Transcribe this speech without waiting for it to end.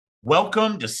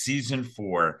Welcome to season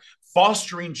 4,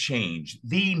 Fostering Change,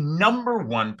 the number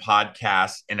one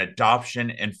podcast in adoption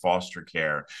and foster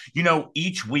care.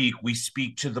 Each week we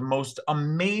speak to the most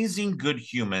amazing good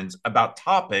humans about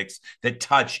topics that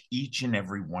touch each and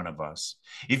every one of us.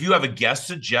 If you have a guest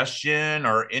suggestion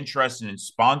or interested in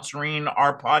sponsoring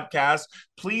our podcast,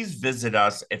 please visit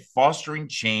us at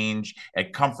fosteringchange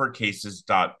at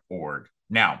comfortcases.org.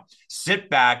 Now, sit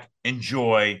back,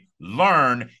 enjoy,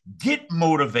 learn, get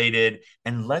motivated,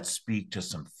 and let's speak to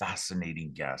some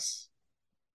fascinating guests.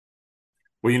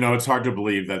 Well, it's hard to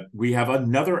believe that we have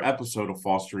another episode of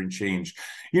Fostering Change.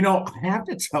 I have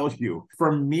to tell you,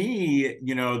 for me,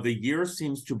 the year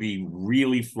seems to be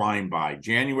really flying by.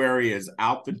 January is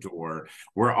out the door.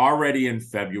 We're already in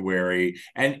February.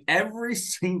 And every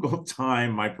single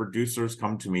time my producers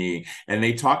come to me and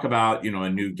they talk about, a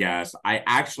new guest, I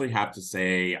actually have to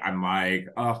say, I'm like,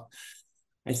 oh,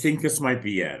 I think this might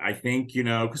be it. I think,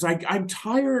 because I'm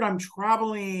tired. I'm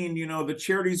traveling, the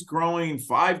charity's growing,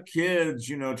 5 kids,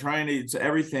 trying to, it's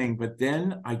everything. But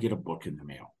then I get a book in the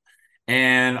mail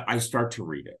and I start to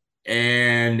read it.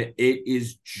 And it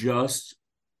is just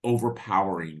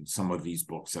overpowering, some of these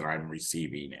books that I'm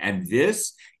receiving. And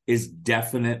this is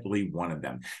definitely one of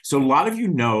them. So a lot of you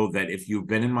know that if you've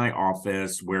been in my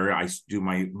office where I do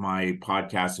my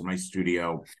podcast in my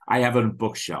studio, I have a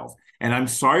bookshelf. And I'm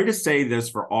sorry to say this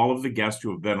for all of the guests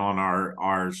who have been on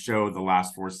our show the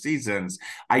last 4 seasons,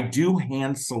 I do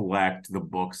hand select the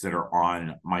books that are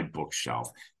on my bookshelf.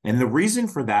 And the reason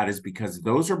for that is because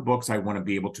those are books I want to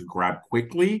be able to grab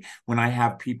quickly when I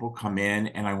have people come in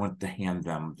and I want to hand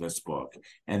them this book.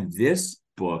 And this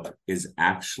book is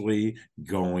actually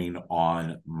going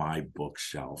on my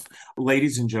bookshelf.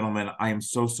 Ladies and gentlemen, I am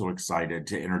so excited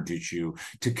to introduce you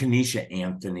to Kenesha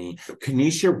Anthony.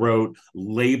 Kenesha wrote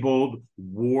Labeled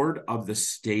Ward of the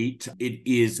State. It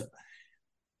is,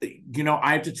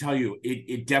 I have to tell you,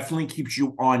 it definitely keeps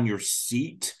you on your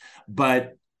seat.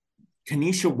 But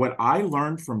Kenesha, what I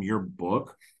learned from your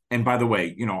book, and by the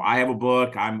way, I have a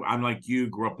book. I'm like you,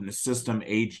 grew up in the system,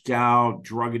 aged out,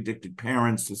 drug addicted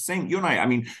parents, the same. You and I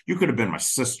mean, you could have been my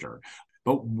sister.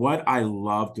 But what I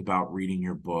loved about reading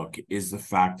your book is the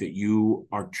fact that you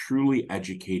are truly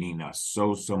educating us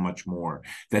so much more,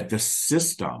 that the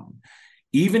system,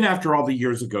 even after all the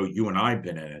years ago you and I have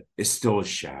been in it, is still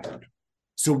shattered.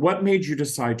 So what made you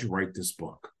decide to write this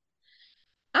book?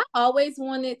 I always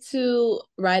wanted to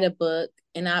write a book,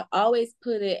 and I've always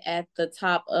put it at the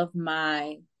top of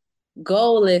my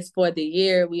goal list for the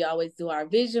year. We always do our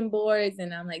vision boards,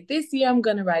 and I'm like, this year I'm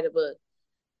going to write a book.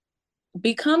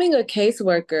 Becoming a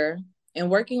caseworker and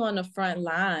working on the front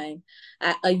line,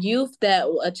 a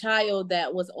child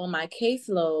that was on my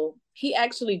caseload, he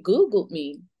actually Googled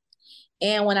me.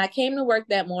 And when I came to work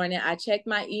that morning, I checked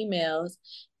my emails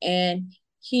and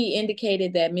he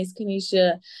indicated that, Miss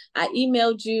Kenesha, I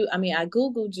Googled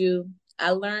you. I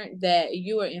learned that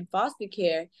you were in foster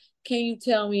care. Can you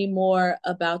tell me more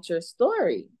about your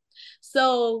story?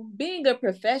 So being a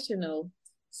professional,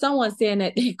 someone saying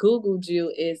that they Googled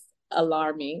you is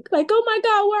alarming. Like, oh my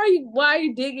God, why are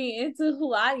you digging into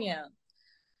who I am?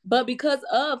 But because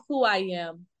of who I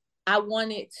am, I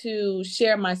wanted to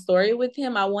share my story with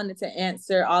him. I wanted to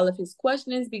answer all of his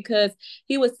questions because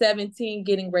he was 17,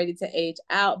 getting ready to age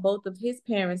out. Both of his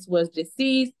parents was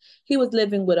deceased. He was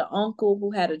living with an uncle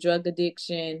who had a drug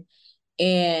addiction.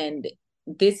 And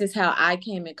this is how I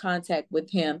came in contact with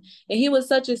him. And he was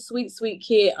such a sweet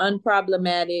kid,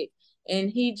 unproblematic. And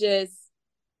he just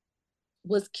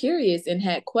was curious and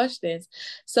had questions.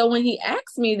 So when he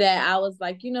asked me that, I was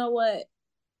like, you know what?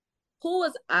 Who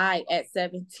was I at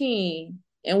 17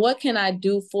 and what can I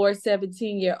do for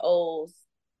 17-year-olds?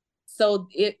 So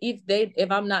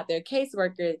if I'm not their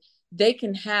caseworker, they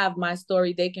can have my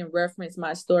story, they can reference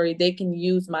my story, they can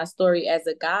use my story as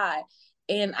a guide,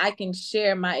 and I can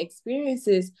share my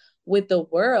experiences with the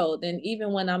world. And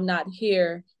even when I'm not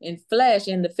here in flesh,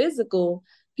 in the physical,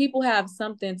 people have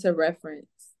something to reference.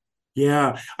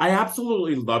 Yeah, I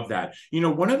absolutely love that.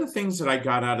 One of the things that I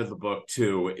got out of the book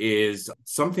too is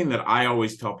something that I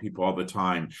always tell people all the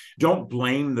time. Don't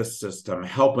blame the system,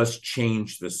 help us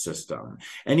change the system.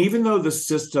 And even though the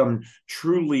system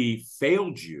truly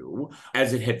failed you,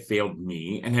 as it had failed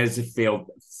me, and as it failed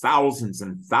thousands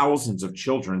and thousands of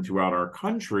children throughout our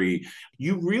country,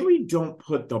 you really don't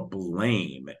put the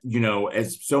blame,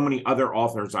 as so many other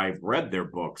authors I've read their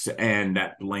books, and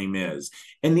that blame is.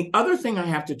 And the other thing I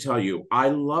have to tell you, I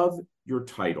love your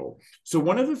title. So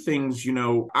one of the things,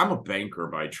 I'm a banker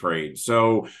by trade.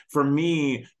 So for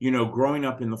me, growing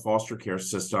up in the foster care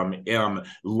system,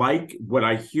 like what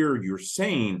I hear you're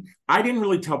saying, I didn't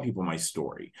really tell people my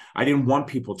story. I didn't want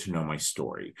people to know my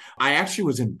story. I actually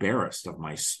was embarrassed of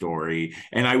my story.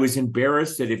 And I was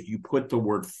embarrassed that if you put the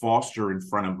word foster in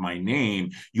front of my name,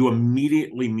 you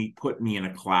immediately put me in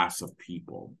a class of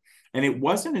people. And it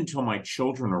wasn't until my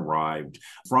children arrived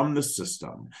from the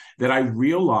system that I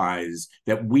realized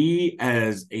that we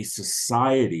as a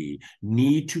society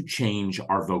need to change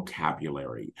our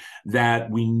vocabulary, that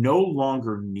we no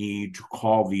longer need to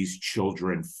call these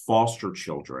children foster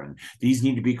children. These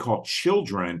need to be called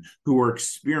children who are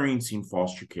experiencing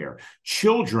foster care,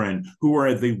 children who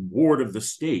are the ward of the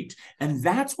state. And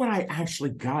that's what I actually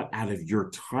got out of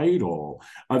your title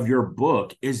of your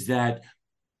book, is that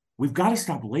we've got to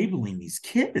stop labeling these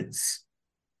kids.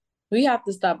 We have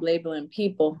to stop labeling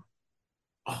people.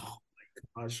 Oh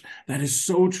my gosh, that is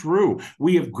so true.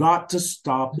 We have got to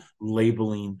stop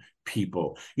labeling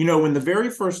people. When the very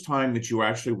first time that you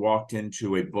actually walked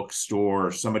into a bookstore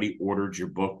or somebody ordered your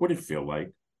book, what did it feel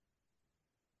like?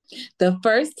 The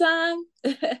first time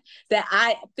that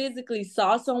I physically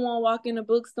saw someone walk in a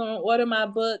bookstore and order my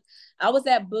book, I was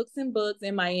at Books and Books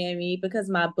in Miami because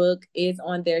my book is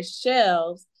on their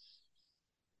shelves.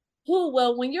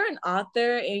 Well, when you're an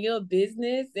author and you're a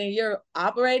business and you're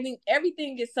operating,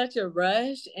 everything is such a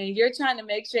rush and you're trying to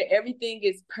make sure everything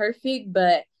is perfect.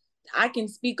 But I can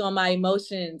speak on my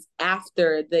emotions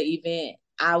after the event.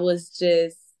 I was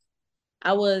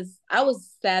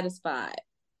satisfied.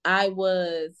 I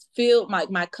was filled,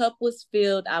 my cup was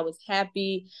filled. I was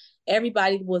happy.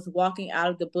 Everybody was walking out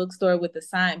of the bookstore with a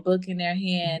signed book in their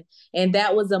hand. And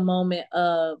that was a moment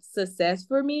of success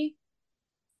for me.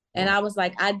 And I was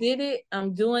like, I did it,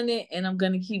 I'm doing it, and I'm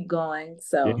going to keep going.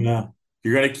 So yeah.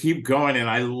 You're going to keep going. And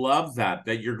I love that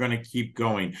you're going to keep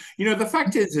going. The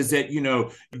fact is that,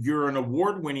 you're an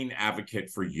award-winning advocate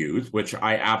for youth, which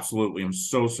I absolutely am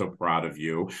so, so proud of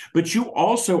you. But you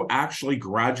also actually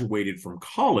graduated from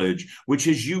college, which,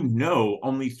 as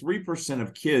only 3%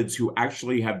 of kids who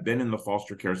actually have been in the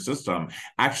foster care system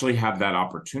actually have that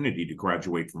opportunity to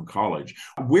graduate from college.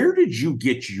 Where did you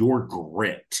get your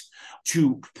grit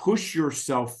to push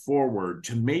yourself forward,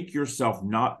 to make yourself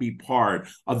not be part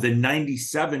of the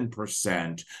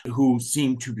 97% who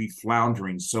seem to be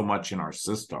floundering so much in our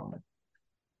system?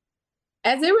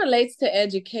 As it relates to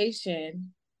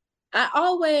education,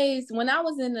 when I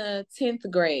was in the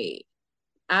 10th grade,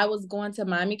 I was going to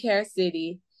Miami Care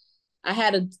City. I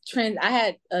had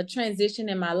a transition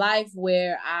in my life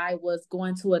where I was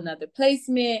going to another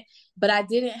placement, but I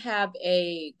didn't have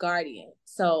a guardian.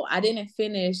 So I didn't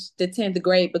finish the 10th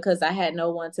grade because I had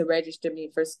no one to register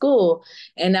me for school.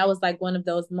 And that was like one of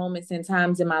those moments and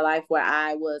times in my life where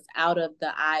I was out of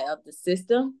the eye of the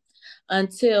system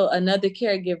until another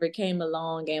caregiver came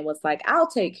along and was like, I'll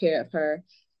take care of her.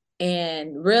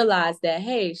 And realized that,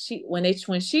 hey,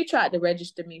 when she tried to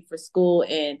register me for school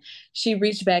and she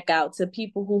reached back out to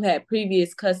people who had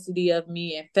previous custody of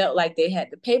me and felt like they had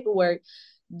the paperwork,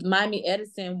 Miami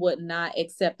Edison would not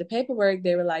accept the paperwork.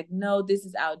 They were like, no, this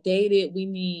is outdated. We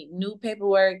need new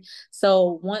paperwork.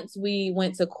 So once we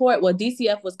went to court,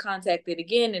 DCF was contacted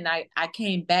again, and I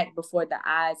came back before the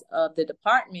eyes of the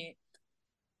department.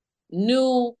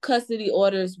 New custody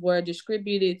orders were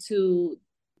distributed to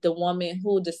the woman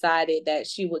who decided that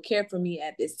she would care for me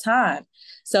at this time.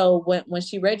 So when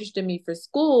she registered me for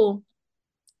school,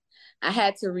 I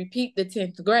had to repeat the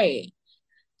 10th grade.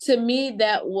 To me,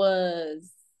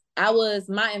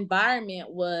 my environment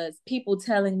was people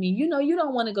telling me, you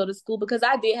don't want to go to school, because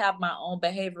I did have my own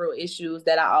behavioral issues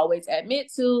that I always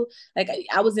admit to. Like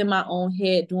I was in my own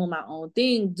head doing my own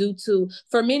thing due to,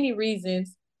 for many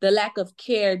reasons, the lack of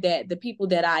care that the people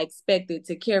that I expected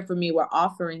to care for me were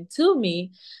offering to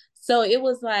me. So it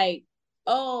was like,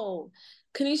 oh,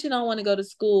 Kanisha don't want to go to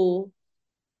school.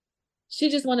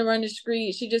 She just want to run the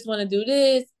street. She just want to do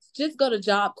this. Just go to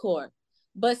Job Corps.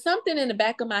 But something in the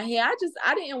back of my head,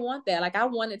 I didn't want that. Like I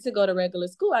wanted to go to regular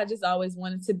school. I just always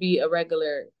wanted to be a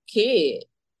regular kid.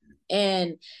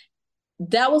 And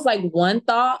that was like one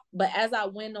thought. But as I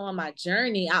went on my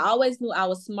journey, I always knew I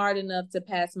was smart enough to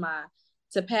pass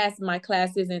my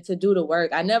classes and to do the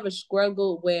work. I never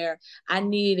struggled where I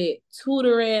needed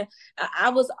tutoring. I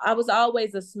was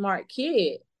always a smart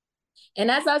kid. And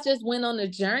as I just went on the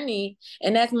journey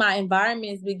and as my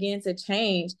environments began to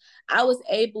change, I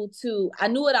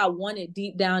knew what I wanted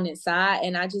deep down inside,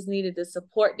 and I just needed the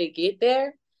support to get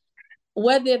there.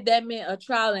 whether if that meant a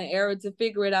trial and error to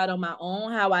figure it out on my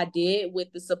own, how I did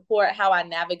with the support, how I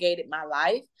navigated my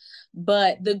life.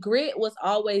 But the grit was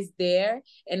always there.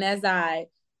 And as I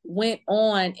went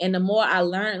on and the more I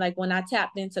learned, like when I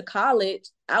tapped into college,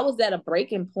 I was at a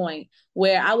breaking point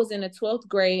where I was in the 12th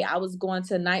grade. I was going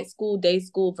to night school, day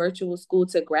school, virtual school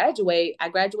to graduate. I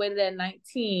graduated at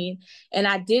 19 and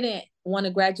I didn't want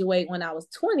to graduate when I was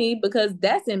 20 because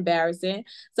that's embarrassing.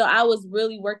 So I was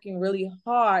really working really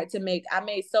hard I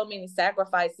made so many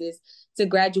sacrifices to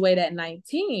graduate at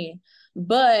 19.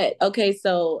 But okay,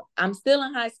 so I'm still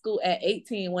in high school at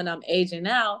 18 when I'm aging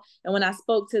out. And when I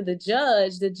spoke to the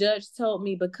judge told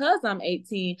me because I'm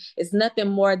 18, it's nothing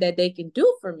more that they can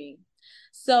do for me.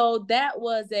 So that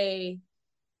was a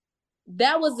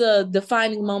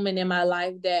defining moment in my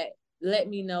life that let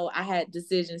me know I had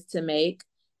decisions to make.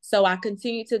 So I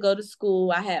continued to go to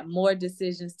school. I had more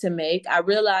decisions to make. I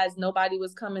realized nobody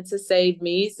was coming to save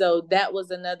me. So that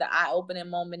was another eye-opening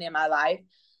moment in my life.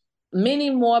 Many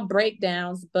more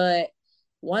breakdowns, but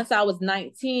once I was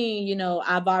 19, you know,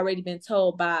 I've already been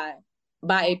told by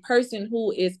a person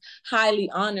who is highly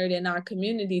honored in our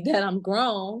community that I'm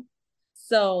grown.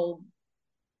 So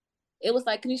it was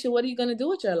like, Kanisha, what are you going to do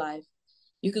with your life?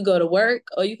 You could go to work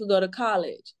or you could go to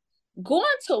college. Going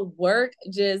to work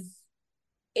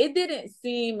it didn't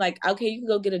seem like, okay, you can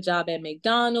go get a job at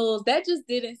McDonald's. That just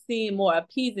didn't seem more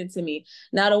appeasing to me.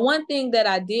 Now, the one thing that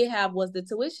I did have was the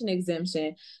tuition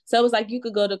exemption. So it was like, you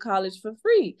could go to college for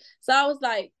free. So I was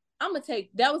like,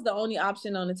 that was the only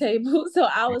option on the table. So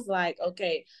I was like,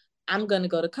 okay, I'm going to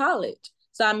go to college.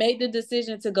 So I made the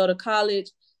decision to go to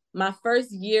college. My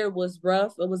first year was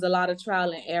rough. It was a lot of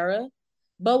trial and error.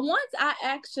 But once I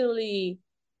actually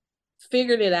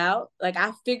figured it out. Like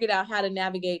I figured out how to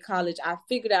navigate college. I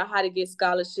figured out how to get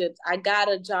scholarships. I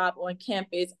got a job on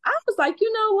campus. I was like,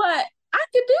 you know what? I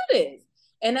could do this.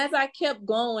 And as I kept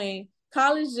going,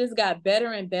 college just got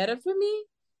better and better for me.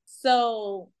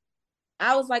 So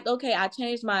I was like, okay, I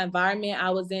changed my environment. I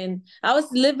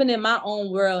was living in my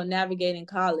own world, navigating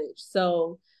college.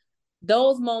 So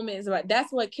those moments, right,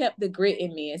 that's what kept the grit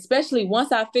in me. Especially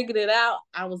once I figured it out,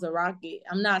 I was a rocket.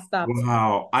 I'm not stopping.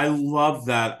 Wow, I love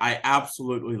that. I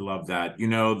absolutely love that. You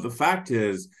know, the fact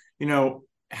is, you know,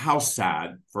 how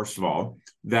sad, first of all,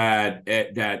 that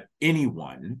that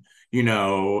anyone, you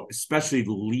know, especially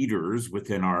leaders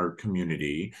within our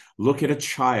community, look at a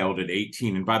child at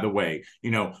 18. And by the way,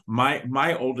 you know,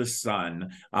 my oldest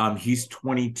son, he's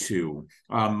 22.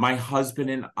 My husband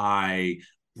and I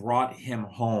brought him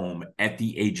home at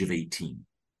the age of 18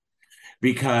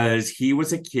 because he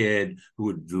was a kid who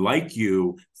would, like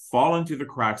you, fall into the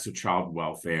cracks of child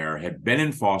welfare, had been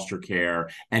in foster care,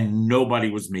 and nobody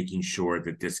was making sure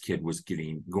that this kid was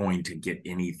going to get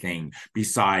anything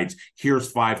besides,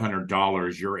 here's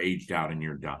 $500, you're aged out and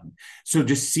you're done. So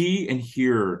to see and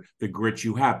hear the grit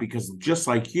you have, because just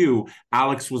like you,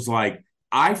 Alex was like,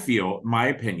 I feel, my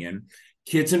opinion,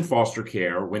 kids in foster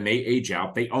care, when they age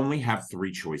out, they only have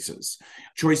three choices.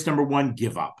 Choice number one,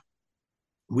 give up.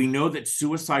 We know that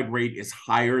suicide rate is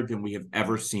higher than we have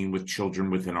ever seen with children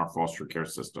within our foster care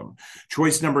system.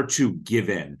 Choice number two, give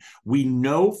in. We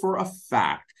know for a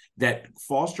fact that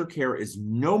foster care is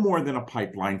no more than a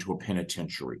pipeline to a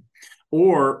penitentiary.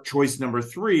 Or choice number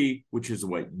three, which is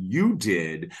what you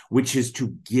did, which is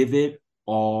to give it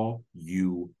all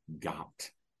you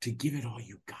got. To give it all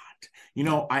you got. You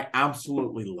know, I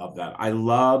absolutely love that. I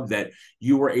love that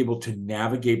you were able to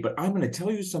navigate, but I'm going to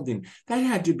tell you something that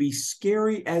had to be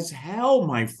scary as hell,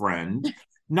 my friend,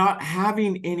 not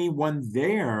having anyone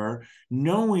there,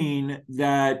 knowing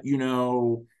that, you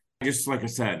know, just like I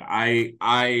said,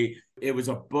 it was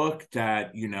a book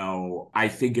that, you know, I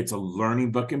think it's a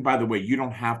learning book. And by the way, you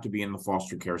don't have to be in the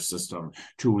foster care system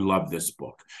to love this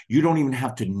book. You don't even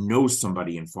have to know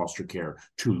somebody in foster care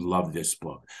to love this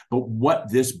book. But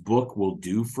what this book will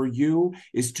do for you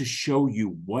is to show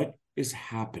you what is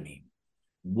happening.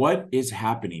 What is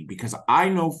happening? Because I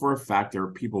know for a fact there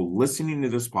are people listening to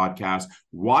this podcast,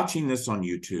 watching this on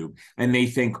YouTube, and they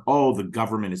think, oh, the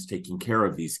government is taking care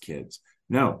of these kids.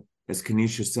 No, as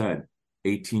Kanisha said,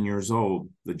 18 years old,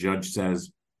 the judge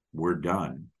says, we're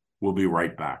done. We'll be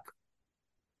right back.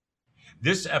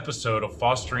 This episode of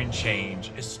Fostering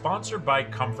Change is sponsored by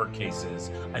Comfort Cases,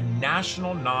 a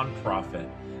national nonprofit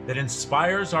that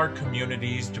inspires our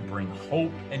communities to bring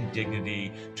hope and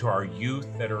dignity to our youth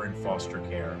that are in foster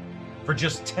care. For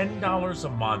just $10 a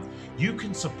month, you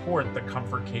can support the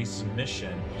Comfort Cases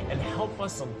mission and help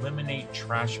us eliminate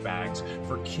trash bags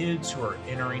for kids who are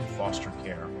entering foster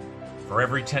care. For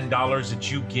every $10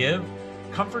 that you give,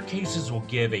 Comfort Cases will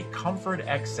give a Comfort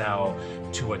XL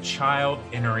to a child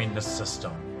entering the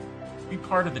system. be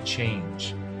part of the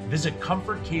change. Visit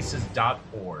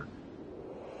comfortcases.org.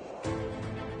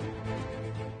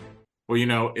 Well, you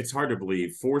know, it's hard to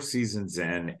believe 4 seasons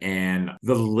in, and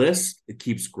the list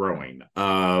keeps growing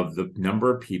of the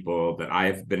number of people that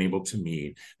I've been able to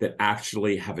meet that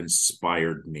actually have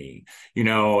inspired me. You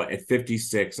know, at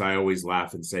 56, I always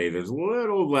laugh and say there's a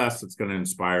little less that's going to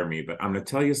inspire me, but I'm going to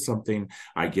tell you something.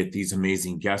 I get these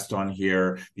amazing guests on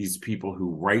here, these people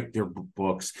who write their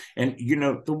books. And, you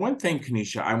know, the one thing,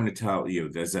 Kanisha, I'm going to tell you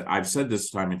is that I've said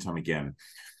this time and time again,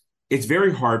 it's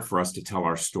very hard for us to tell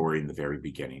our story in the very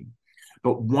beginning.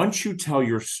 But once you tell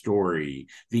your story,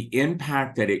 the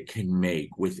impact that it can make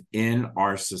within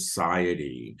our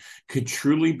society could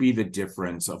truly be the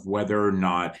difference of whether or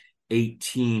not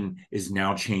 18 is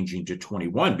now changing to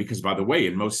 21. Because, by the way,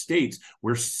 in most states,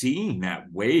 we're seeing that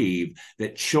wave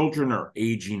that children are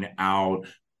aging out.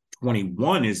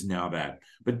 21 is now that.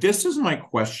 But this is my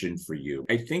question for you.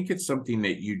 I think it's something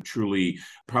that you truly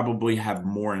probably have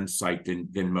more insight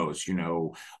than most, you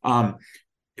know.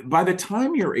 By the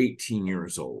time you're 18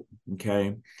 years old,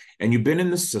 okay, and you've been in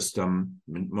the system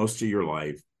most of your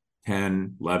life,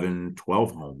 10, 11,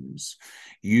 12 homes,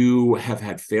 you have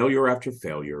had failure after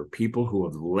failure, people who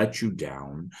have let you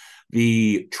down,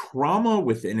 the trauma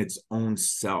within its own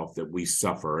self that we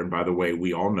suffer. And by the way,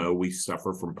 we all know we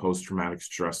suffer from post-traumatic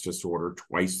stress disorder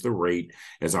twice the rate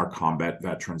as our combat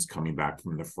veterans coming back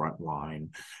from the front line.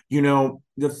 You know,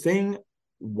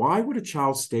 why would a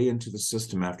child stay into the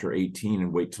system after 18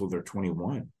 and wait till they're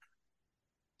 21?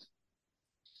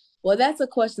 Well, that's a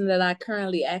question that I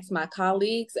currently ask my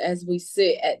colleagues as we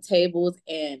sit at tables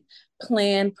and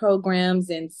plan programs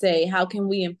and say, how can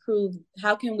we improve?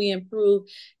 How can we improve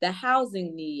the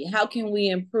housing need? How can we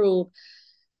improve?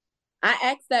 I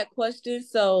ask that question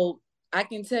so I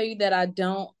can tell you that I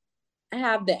don't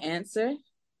have the answer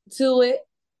to it,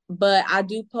 but I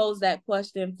do pose that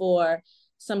question for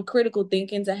some critical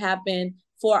thinking to happen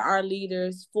for our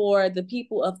leaders, for the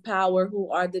people of power who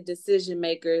are the decision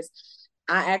makers.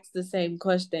 I ask the same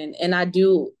question, and I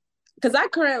do, because I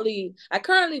currently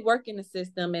work in the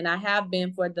system, and I have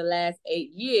been for the last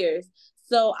 8 years.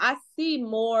 So I see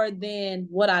more than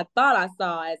what I thought I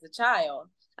saw as a child.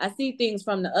 I see things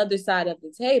from the other side of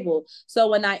the table. So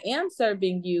when I am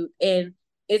serving youth and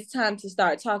it's time to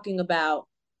start talking about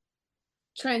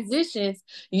transitions,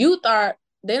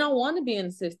 they don't want to be in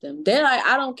the system. They're like,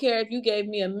 I don't care if you gave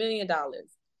me $1 million.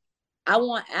 I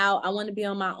want out. I want to be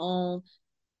on my own.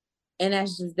 And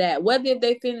that's just that. Whether if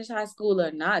they finish high school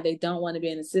or not, they don't want to be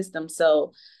in the system.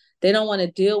 So they don't want to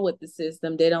deal with the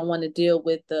system. They don't want to deal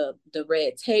with the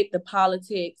red tape, the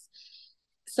politics.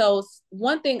 So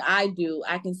one thing I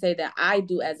can say that I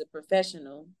do as a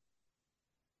professional,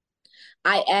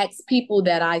 I ask people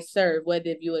that I serve, whether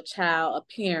if you're a child,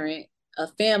 a parent, a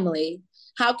family,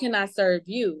 how can I serve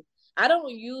you? I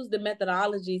don't use the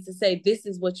methodology to say this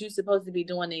is what you're supposed to be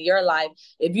doing in your life.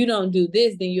 If you don't do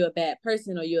this, then you're a bad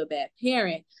person or you're a bad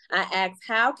parent. I ask,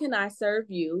 how can I serve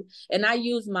you? And I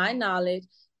use my knowledge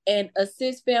and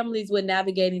assist families with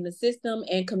navigating the system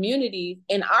and communities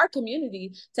in our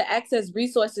community to access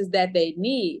resources that they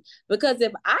need. Because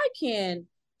if I can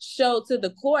show to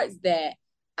the courts that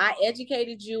I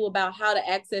educated you about how to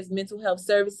access mental health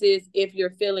services if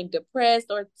you're feeling depressed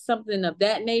or something of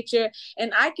that nature,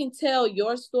 and I can tell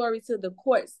your story to the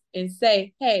courts and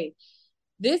say, hey,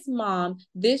 this mom,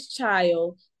 this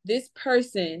child, this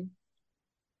person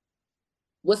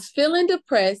was feeling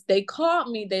depressed. They called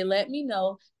me. They let me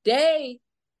know. They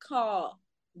called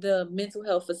the mental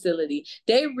health facility.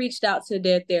 They reached out to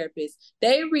their therapist.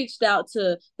 They reached out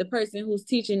to the person who's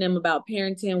teaching them about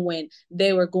parenting when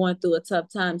they were going through a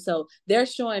tough time. So they're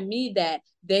showing me that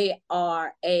they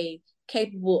are a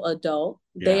capable adult.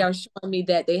 Yeah. They are showing me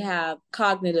that they have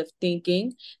cognitive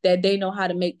thinking, that they know how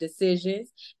to make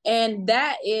decisions. And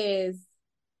that is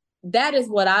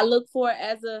what I look for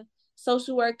as a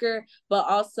social worker, but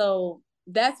also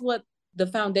that's what the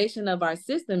foundation of our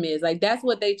system is. Like, that's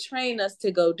what they train us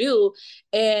to go do.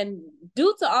 And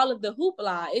due to all of the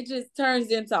hoopla, it just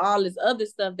turns into all this other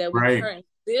stuff that we currently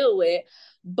deal with.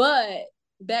 But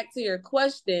back to your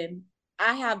question,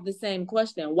 I have the same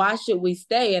question. Why should we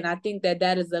stay? And I think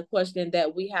that is a question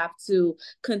that we have to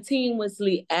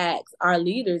continuously ask our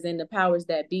leaders and the powers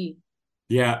that be.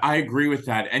 Yeah, I agree with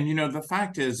that. And, you know, the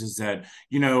fact is that,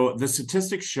 you know, the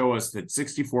statistics show us that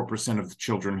 64% of the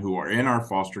children who are in our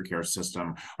foster care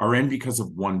system are in because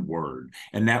of one word,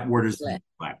 and that word is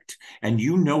neglect. And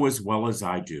you know as well as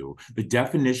I do, the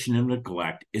definition of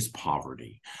neglect is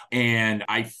poverty. And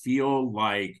I feel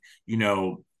like, you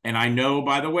know, And I know,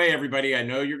 by the way, everybody, I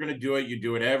know you're going to do it. You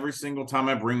do it every single time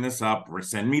I bring this up. Or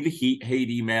send me the hate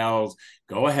emails.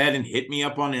 Go ahead and hit me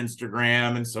up on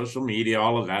Instagram and social media,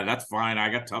 all of that. That's fine.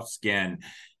 I got tough skin.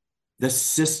 The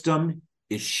system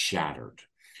is shattered.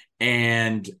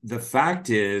 And the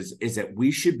fact is that we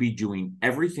should be doing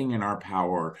everything in our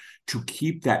power to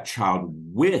keep that child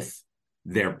with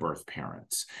their birth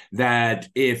parents. That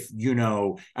if,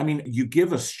 you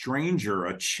give a stranger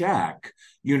a check,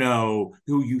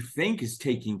 who you think is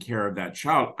taking care of that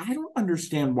child, I don't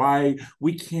understand why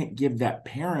we can't give that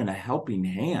parent a helping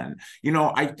hand.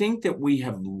 I think that we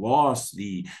have lost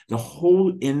the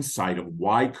whole insight of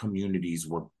why communities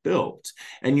were built.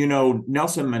 And,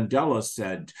 Nelson Mandela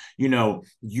said,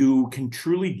 you can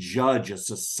truly judge a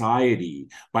society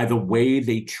by the way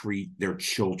they treat their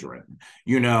children,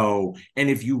 and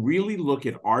if you really look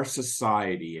at our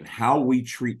society and how we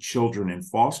treat children in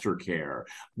foster care,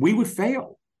 we would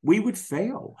fail. We would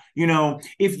fail.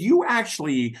 If you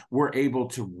actually were able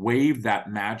to wave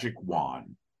that magic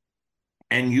wand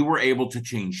and you were able to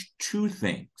change two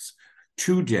things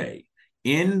today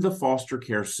in the foster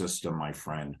care system, my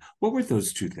friend, what would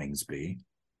those two things be?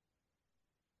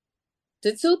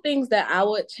 The two things that I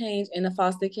would change in the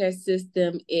foster care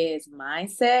system is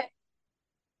mindset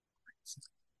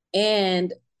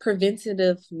and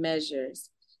preventative measures.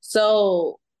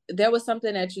 So there was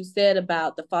something that you said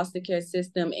about the foster care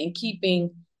system and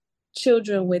keeping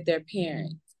children with their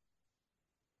parents.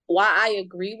 While I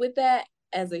agree with that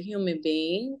as a human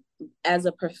being, as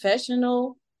a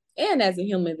professional, and as a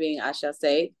human being, I shall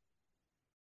say,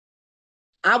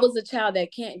 I was a child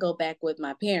that can't go back with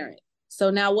my parents. So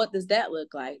now what does that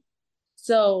look like?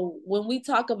 So when we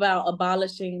talk about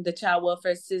abolishing the child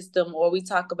welfare system, or we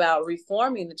talk about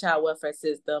reforming the child welfare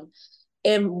system,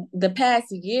 in the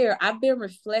past year, I've been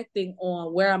reflecting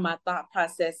on where are my thought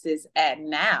processes at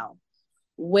now,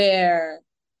 where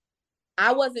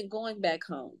I wasn't going back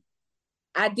home.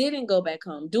 I didn't go back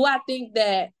home. Do I think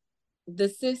that the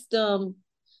system...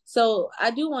 So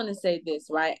I do want to say this,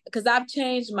 right? Because I've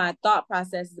changed my thought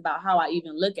processes about how I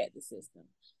even look at the system,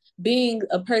 being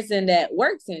a person that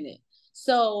works in it.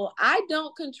 So I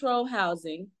don't control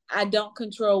housing. I don't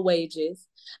control wages.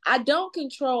 I don't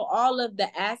control all of the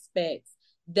aspects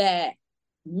that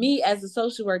me as a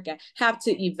social worker have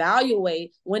to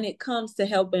evaluate when it comes to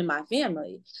helping my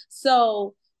family.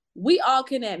 So we all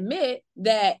can admit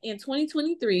that in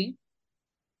 2023,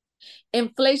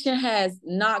 inflation has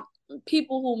knocked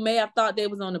people who may have thought they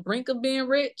was on the brink of being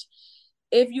rich.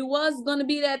 If you was going to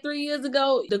be that 3 years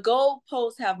ago, the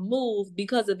goalposts have moved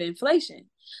because of inflation.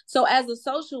 So as a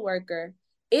social worker,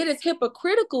 it is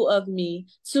hypocritical of me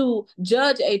to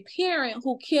judge a parent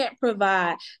who can't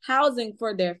provide housing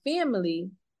for their family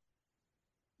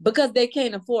because they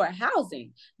can't afford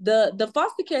housing. The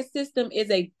foster care system is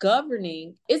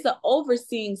it's an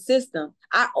overseeing system.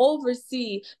 I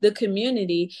oversee the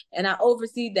community and I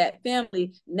oversee that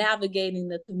family navigating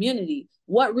the community.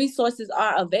 What resources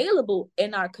are available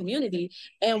in our community,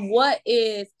 and what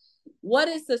is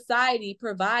society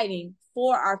providing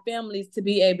for our families to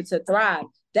be able to thrive?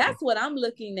 That's what I'm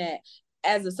looking at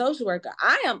as a social worker.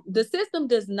 The system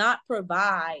does not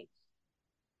provide.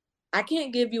 I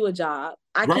can't give you a job.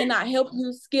 I cannot help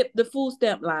you skip the food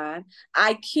stamp line.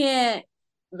 I can't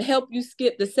help you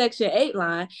skip the Section 8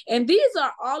 line. And these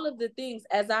are all of the things,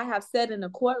 as I have said in the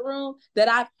courtroom, that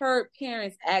I've heard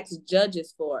parents ask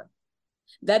judges for.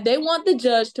 That they want the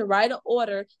judge to write an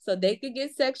order so they could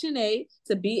get Section 8,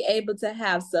 to be able to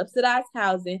have subsidized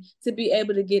housing, to be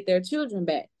able to get their children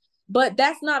back. But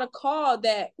that's not a call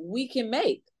that we can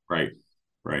make. Right.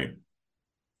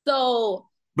 So...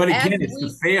 But again,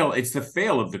 it's the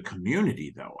fail of the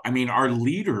community, though. I mean, our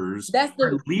leaders... That's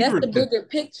the bigger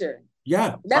picture.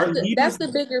 Yeah. That's the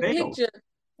bigger picture,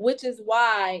 which is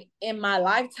why in my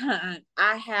lifetime,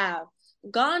 I have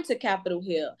gone to Capitol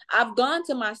Hill. I've gone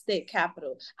to my state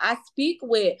capitol. I speak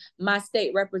with my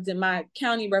my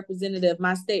county representative,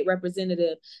 my state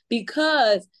representative,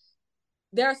 because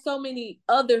there are so many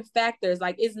other factors.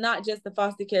 Like, it's not just the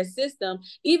foster care system.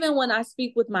 Even when I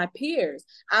speak with my peers,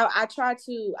 I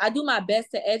do my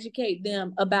best to educate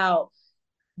them about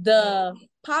the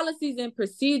policies and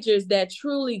procedures that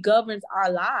truly governs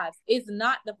our lives. It's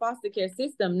not the foster care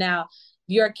system. Now,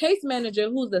 your case manager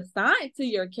who's assigned to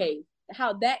your case,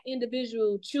 how that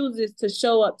individual chooses to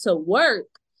show up to work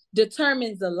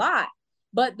determines a lot.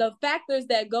 But the factors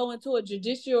that go into a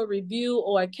judicial review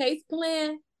or a case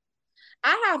plan,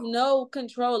 I have no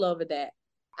control over that.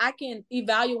 I can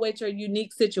evaluate your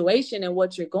unique situation and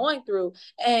what you're going through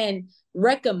and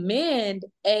recommend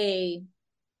a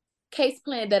case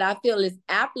plan that I feel is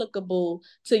applicable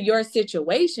to your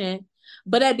situation.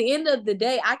 But at the end of the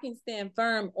day, I can stand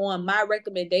firm on my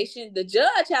recommendation. The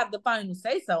judge have the final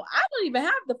say so. I don't even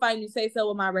have the final say so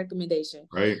with my recommendation.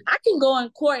 Right. I can go in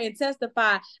court and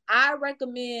testify. I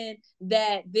recommend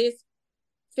that this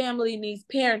family needs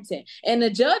parenting, and the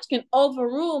judge can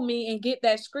overrule me and get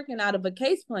that stricken out of a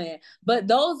case plan. But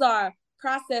those are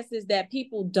processes that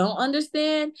people don't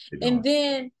understand. And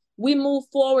then we move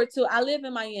forward to, I live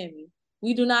in Miami.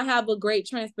 We do not have a great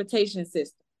transportation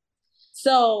system.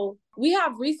 So we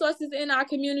have resources in our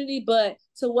community, but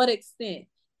to what extent?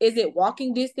 Is it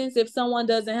walking distance if someone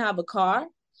doesn't have a car?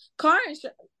 Car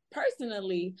insurance,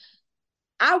 personally,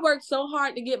 I worked so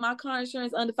hard to get my car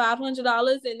insurance under $500,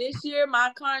 and this year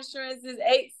my car insurance is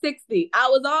 $860. I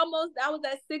was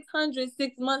at $600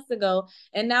 6 months ago,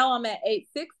 and now I'm at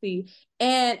 $860.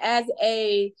 And as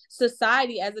a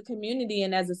society, as a community,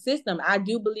 and as a system, I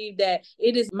do believe that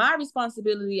it is my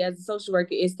responsibility as a social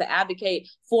worker is to advocate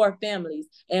for families.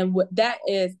 And that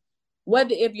is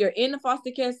whether if you're in the foster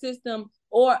care system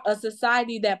or a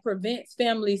society that prevents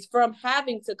families from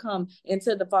having to come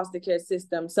into the foster care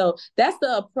system. So that's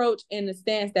the approach and the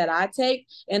stance that I take,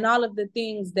 and all of the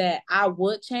things that I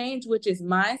would change, which is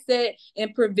mindset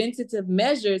and preventative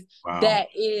measures. Wow. That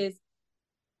is,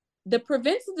 the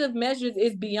preventative measures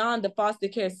is beyond the foster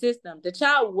care system. The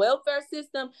child welfare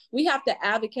system, we have to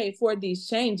advocate for these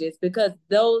changes because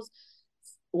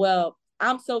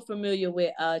I'm so familiar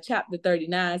with Chapter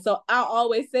 39. So I'll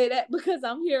always say that because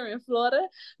I'm here in Florida.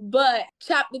 But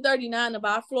Chapter 39 of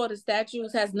our Florida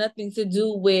statutes has nothing to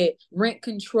do with rent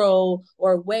control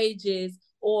or wages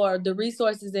or the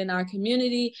resources in our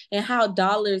community and how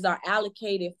dollars are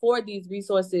allocated for these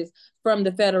resources from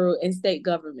the federal and state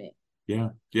government. Yeah.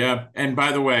 And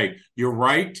by the way, you're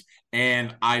right.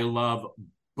 And I love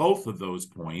both of those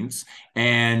points.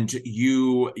 And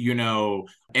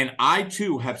and I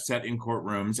too have sat in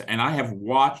courtrooms and I have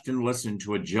watched and listened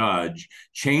to a judge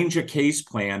change a case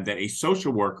plan that a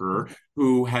social worker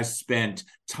who has spent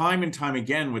time and time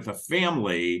again with a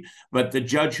family, but the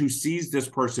judge who sees this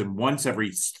person once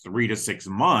every 3 to 6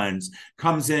 months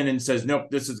comes in and says, nope,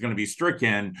 this is going to be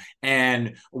stricken.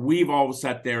 And we've all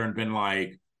sat there and been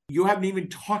like, you haven't even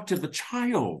talked to the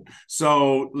child.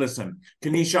 So listen,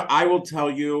 Kenesha, I will tell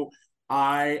you,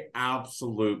 I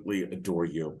absolutely adore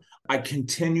you. I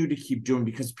continue to keep doing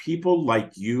because people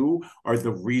like you are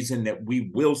the reason that we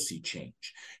will see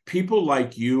change. People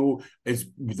like you is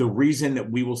the reason that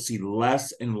we will see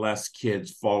less and less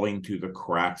kids falling through the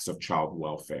cracks of child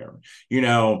welfare,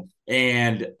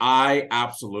 and I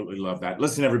absolutely love that.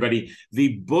 Listen, everybody,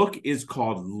 the book is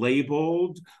called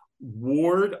Labeled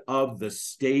Ward of the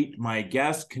State. My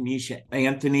guest, Kenesha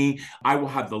Anthony. I will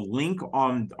have the link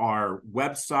on our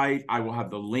website. I will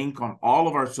have the link on all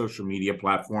of our social media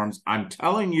platforms. I'm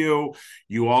telling you,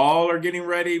 you all are getting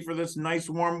ready for this nice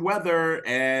warm weather,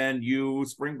 and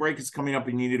spring break is coming up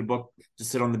and you need a book to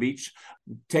sit on the beach.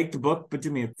 Take the book, but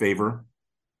do me a favor.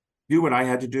 Do what I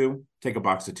had to do. Take a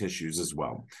box of tissues as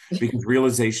well, because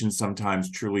realization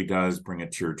sometimes truly does bring a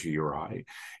tear to your eye.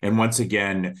 And once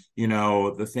again,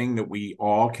 the thing that we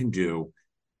all can do,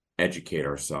 educate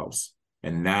ourselves.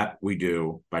 And that we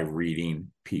do by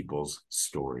reading people's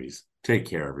stories. Take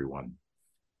care, everyone.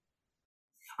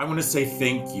 I want to say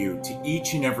thank you to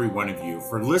each and every one of you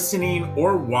for listening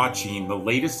or watching the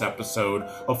latest episode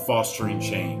of Fostering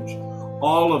Change.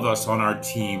 All of us on our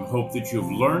team hope that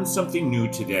you've learned something new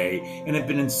today and have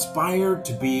been inspired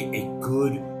to be a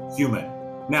good human.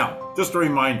 Now, just a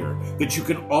reminder that you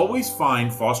can always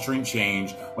find Fostering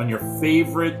Change on your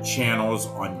favorite channels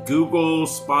on Google,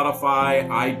 Spotify,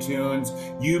 iTunes,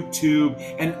 YouTube,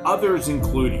 and others,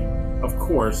 including, of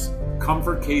course,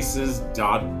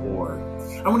 comfortcases.org.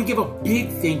 I want to give a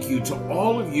big thank you to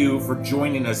all of you for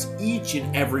joining us each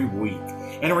and every week.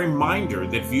 And a reminder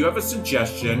that if you have a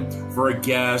suggestion for a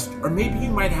guest, or maybe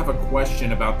you might have a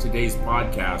question about today's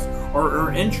podcast, or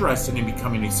are interested in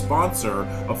becoming a sponsor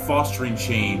of Fostering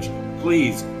Change,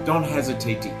 please don't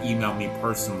hesitate to email me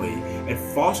personally at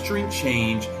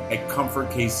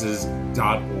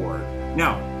fosteringchange@comfortcases.org.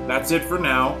 Now, that's it for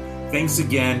now. Thanks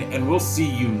again, and we'll see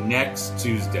you next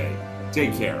Tuesday.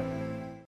 Take care.